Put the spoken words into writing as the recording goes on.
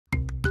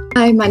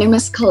Hi, my name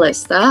is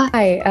Callista.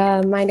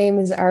 Hi, my name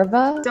is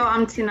Arva. So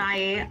I'm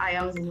Tinaye.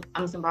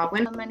 I'm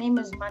Zimbabwean. My name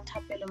is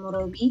Matapelo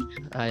Morobi.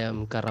 I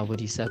am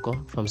Karabudi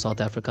Seko from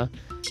South Africa.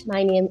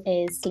 My name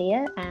is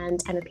Leah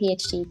and I'm a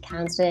PhD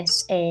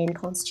candidate in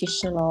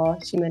Constitutional Law,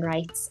 Human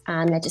Rights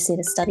and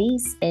Legislative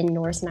Studies in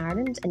Northern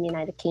Ireland and the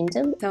United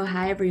Kingdom. So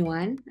hi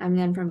everyone, I'm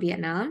Nguyen from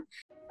Vietnam.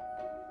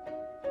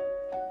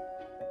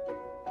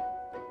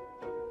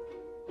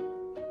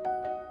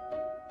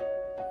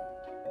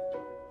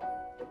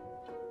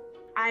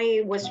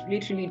 I was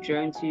literally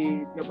drawn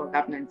to global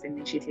governance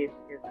initiatives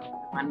because of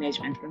the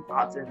management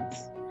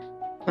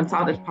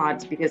consultant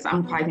part, because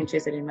I'm quite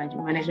interested in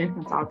management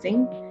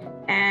consulting,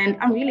 and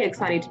I'm really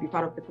excited to be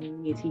part of the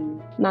community.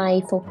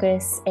 My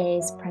focus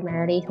is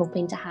primarily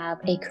hoping to have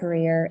a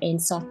career in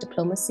soft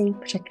diplomacy,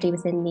 particularly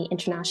within the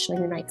international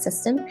human rights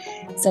system.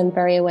 So I'm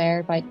very aware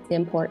about the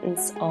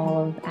importance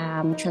of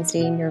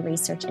translating your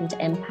research into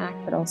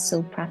impact, but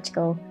also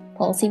practical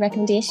policy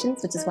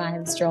recommendations, which is why I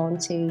was drawn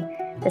to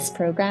this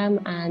programme.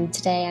 And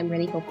today I'm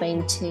really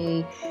hoping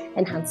to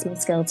enhance my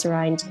skills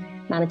around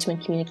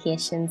management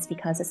communications,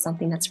 because it's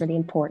something that's really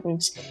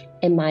important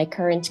in my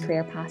current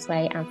career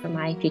pathway and for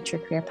my future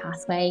career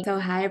pathway. So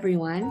hi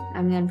everyone,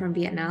 I'm Nguyen from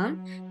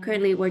Vietnam,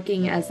 currently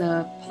working as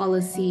a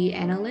policy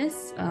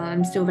analyst.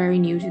 I'm still very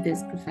new to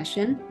this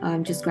profession.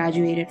 Just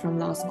graduated from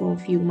law school a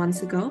few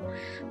months ago.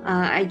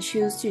 I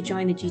choose to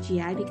join the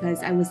GGI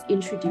because I was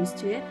introduced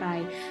to it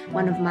by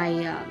one of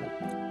my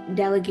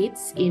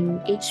delegates in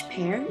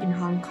HPAIR in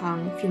Hong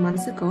Kong a few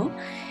months ago,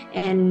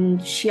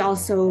 and she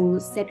also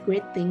said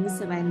great things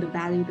about the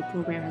value the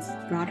program has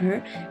brought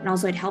her, and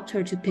also it helped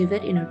her to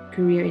pivot in her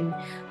career in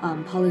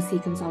policy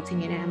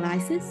consulting and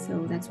analysis.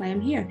 So that's why I'm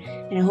here,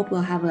 and I hope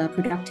we'll have a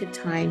productive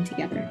time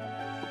together.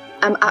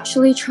 I'm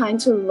actually trying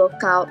to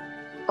look out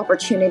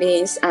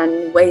opportunities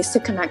and ways to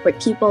connect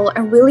with people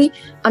and really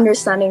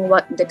understanding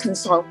what the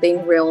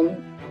consulting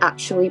realm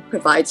actually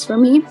provides for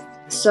me.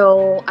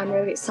 So I'm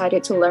really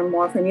excited to learn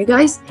more from you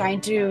guys. Trying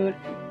to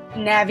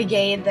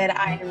navigate that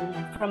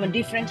I'm from a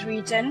different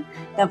region.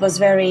 That was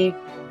very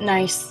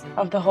nice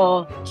of the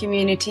whole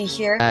community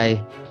here.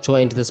 I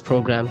joined this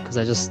program because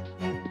I just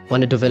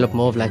want to develop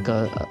more of like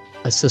a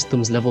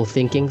systems level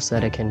thinking so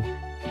that I can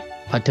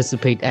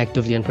participate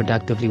actively and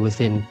productively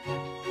within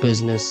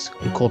business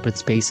and corporate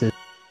spaces.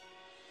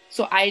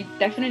 So I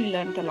definitely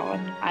learned a lot.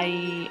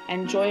 I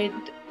enjoyed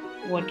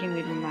working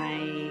with my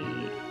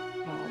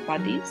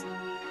buddies.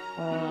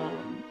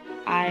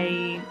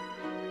 I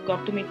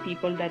got to meet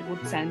people that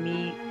would send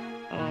me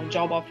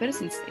job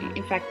offers.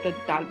 In fact, the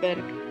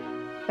Dalberg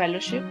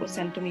fellowship was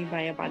sent to me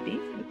by a buddy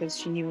because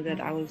she knew that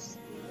I was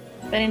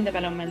then in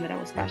development, that I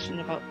was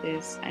passionate about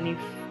this, and if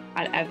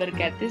I'll ever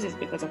get this, it's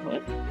because of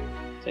her.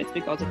 So it's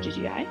because of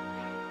GGI.